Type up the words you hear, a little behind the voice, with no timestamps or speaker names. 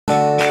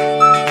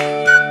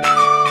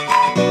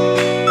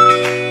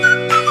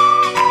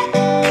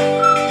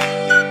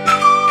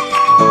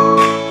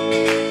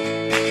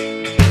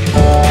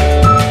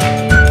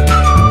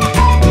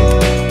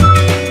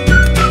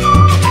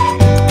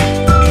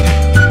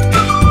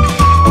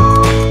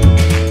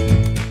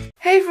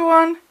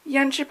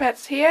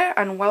Yanchapets here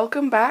and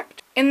welcome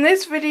back. In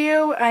this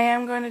video I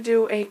am going to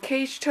do a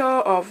cage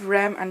tour of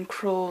Rem and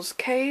Krul's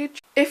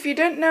cage. If you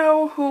don't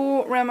know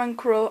who Rem and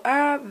Krul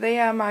are, they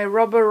are my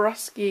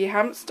Roborovski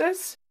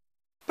hamsters.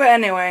 But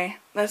anyway,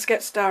 let's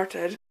get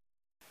started.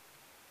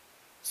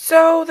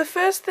 So the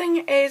first thing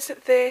is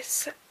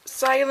this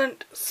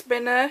silent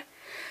spinner.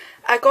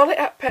 I got it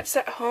at Pets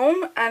at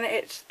Home and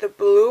it's the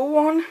blue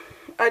one.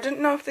 I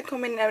don't know if they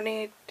come in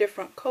any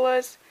different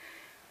colours.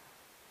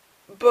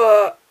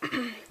 But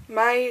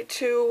my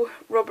two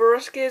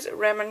Roborovskis,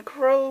 Rem and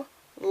Krul,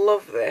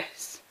 love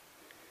this.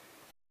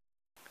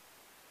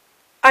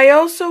 I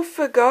also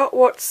forgot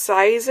what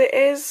size it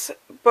is,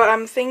 but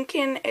I'm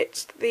thinking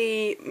it's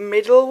the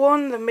middle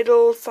one, the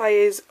middle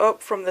size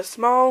up from the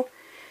small,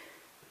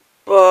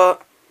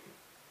 but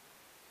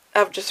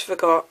I've just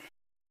forgot.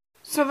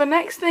 So the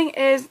next thing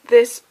is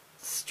this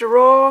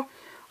straw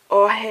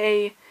or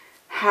hay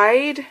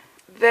hide.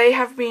 They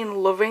have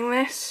been loving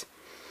this.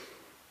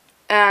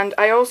 And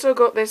I also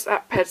got this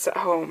at Pets at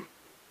Home.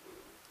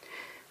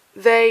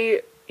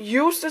 They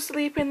used to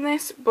sleep in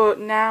this, but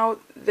now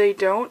they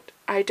don't.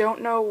 I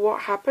don't know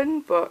what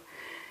happened, but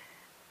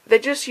they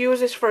just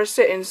use this for a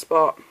sitting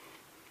spot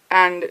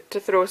and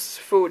to throw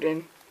food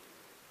in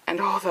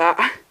and all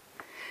that.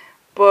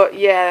 But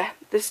yeah,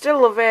 they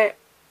still love it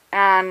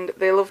and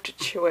they love to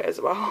chew it as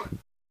well.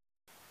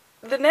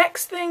 The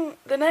next thing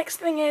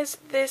is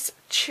this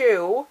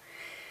chew.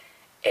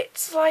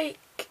 It's like,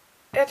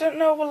 I don't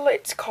know what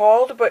it's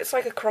called, but it's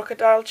like a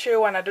crocodile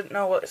chew and I don't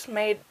know what it's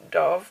made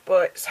of,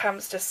 but it's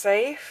hamster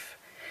safe.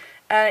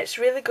 And it's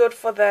really good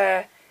for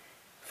their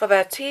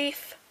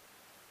teeth.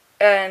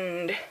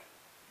 And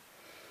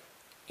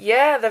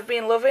yeah, they've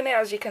been loving it.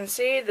 As you can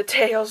see, the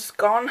tail's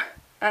gone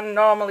and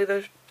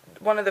normally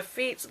one of the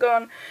feet's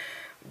gone.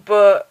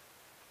 But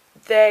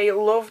they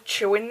love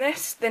chewing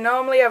this. They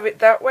normally have it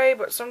that way,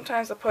 but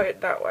sometimes I put it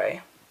that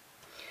way.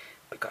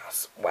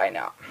 Because why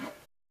not?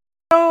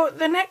 So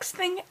the next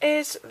thing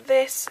is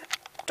this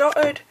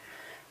dotted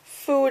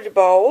food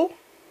bowl.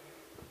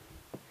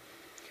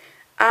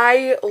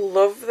 I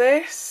love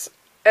this.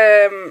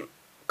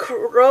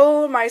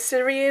 Krul, my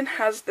Syrian,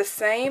 has the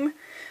same,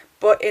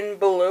 but in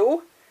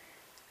blue.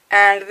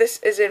 And this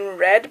is in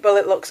red, but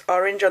it looks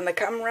orange on the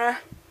camera.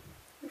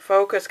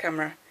 Focus,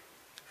 camera.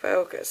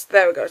 Focus.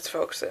 There we go, it's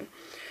focusing.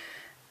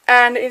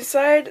 And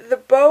inside the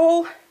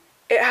bowl,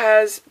 it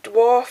has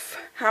dwarf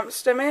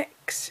hamster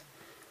mix.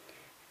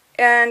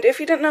 And if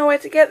you don't know where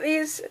to get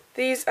these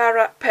are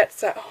at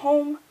Pets at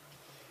Home.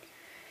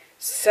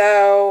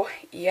 So,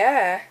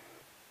 yeah.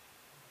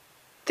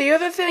 The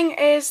other thing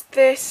is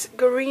this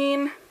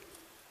green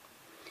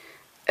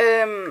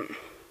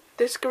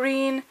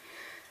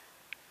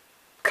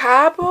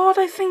cardboard,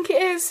 I think it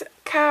is,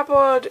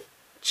 cardboard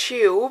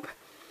tube.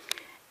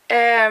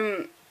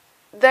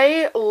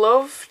 They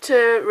love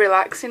to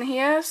relax in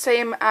here,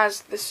 same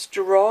as the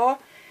straw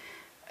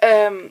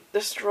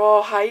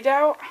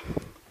hideout.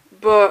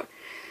 But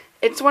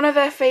it's one of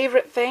their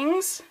favourite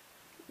things,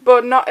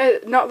 but not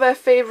their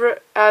favourite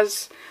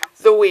as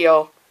the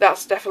wheel.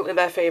 That's definitely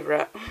their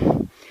favourite.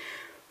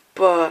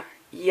 But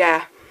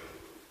yeah,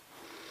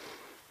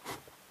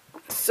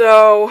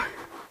 so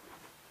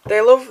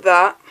they love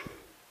that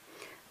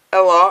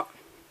a lot.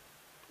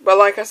 But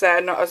like I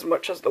said, not as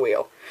much as the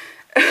wheel.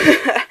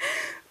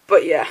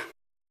 But yeah.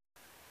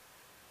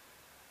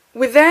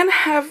 We then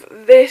have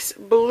this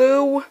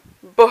blue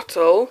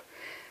bottle.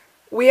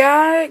 We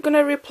are going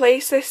to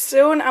replace this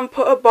soon and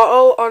put a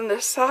bottle on the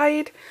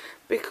side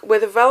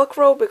with a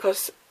Velcro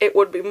because it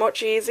would be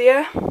much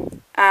easier.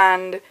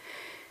 And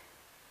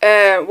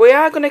we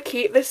are going to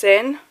keep this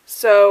in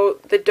so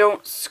they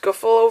don't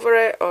scuffle over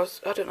it, or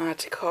I don't know how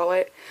to call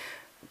it.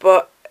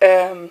 But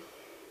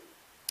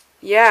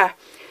yeah,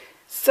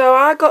 so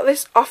I got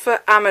this off of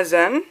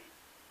Amazon.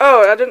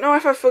 Oh, I don't know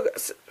if I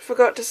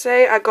forgot to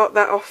say I got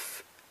that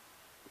off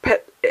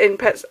in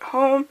Pets at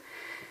Home.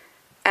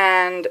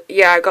 And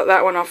yeah, I got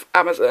that one off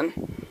Amazon.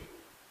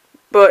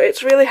 But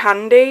it's really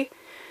handy.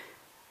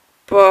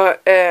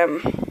 But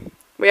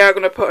we are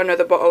going to put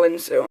another bottle in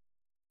soon.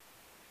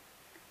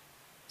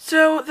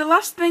 So the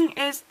last thing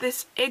is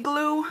this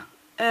igloo.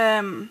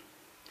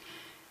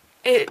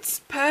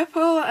 It's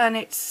purple and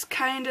it's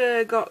kind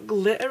of got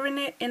glitter in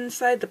it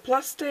inside the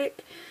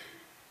plastic.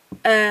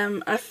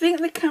 I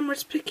think the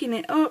camera's picking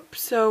it up,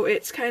 so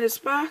it's kind of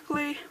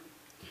sparkly.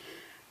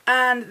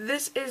 And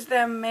this is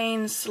their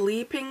main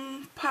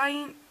sleeping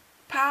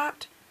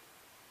part,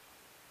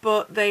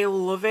 but they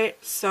love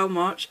it so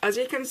much. As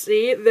you can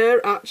see,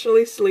 they're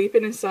actually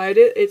sleeping inside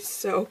it. It's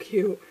so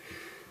cute.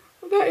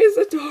 That is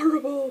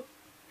adorable.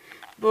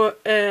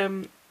 But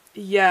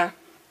yeah,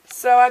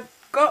 so I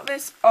got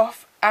this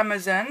off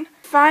Amazon.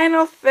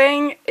 Final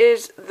thing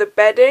is the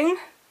bedding.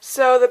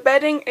 So the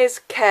bedding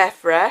is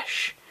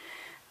Carefresh,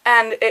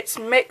 and it's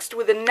mixed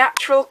with a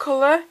natural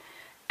colour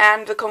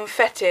and the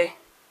confetti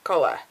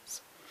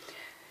colours.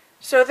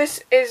 So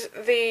this is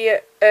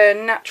the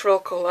natural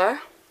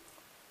colour.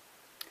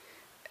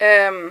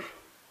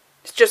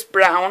 It's just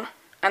brown,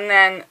 and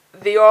then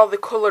all the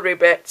coloury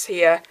bits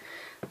here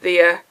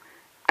the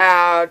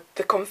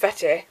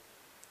confetti.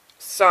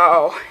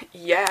 So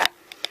yeah,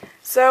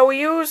 so we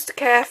used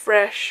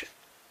Carefresh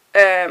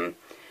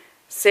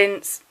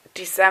since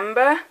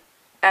December,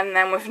 and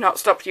then we've not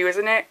stopped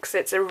using it because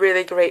it's a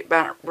really great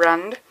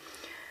brand.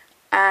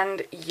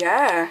 And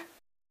yeah,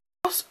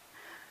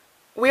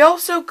 we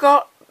also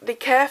got the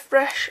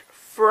Carefresh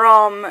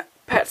from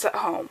Pets at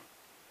Home,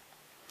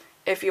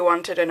 if you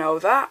wanted to know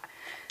that.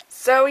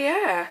 So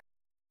yeah,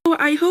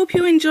 I hope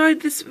you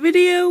enjoyed this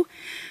video,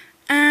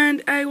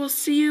 and I will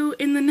see you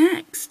in the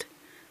next.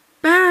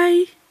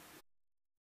 Bye!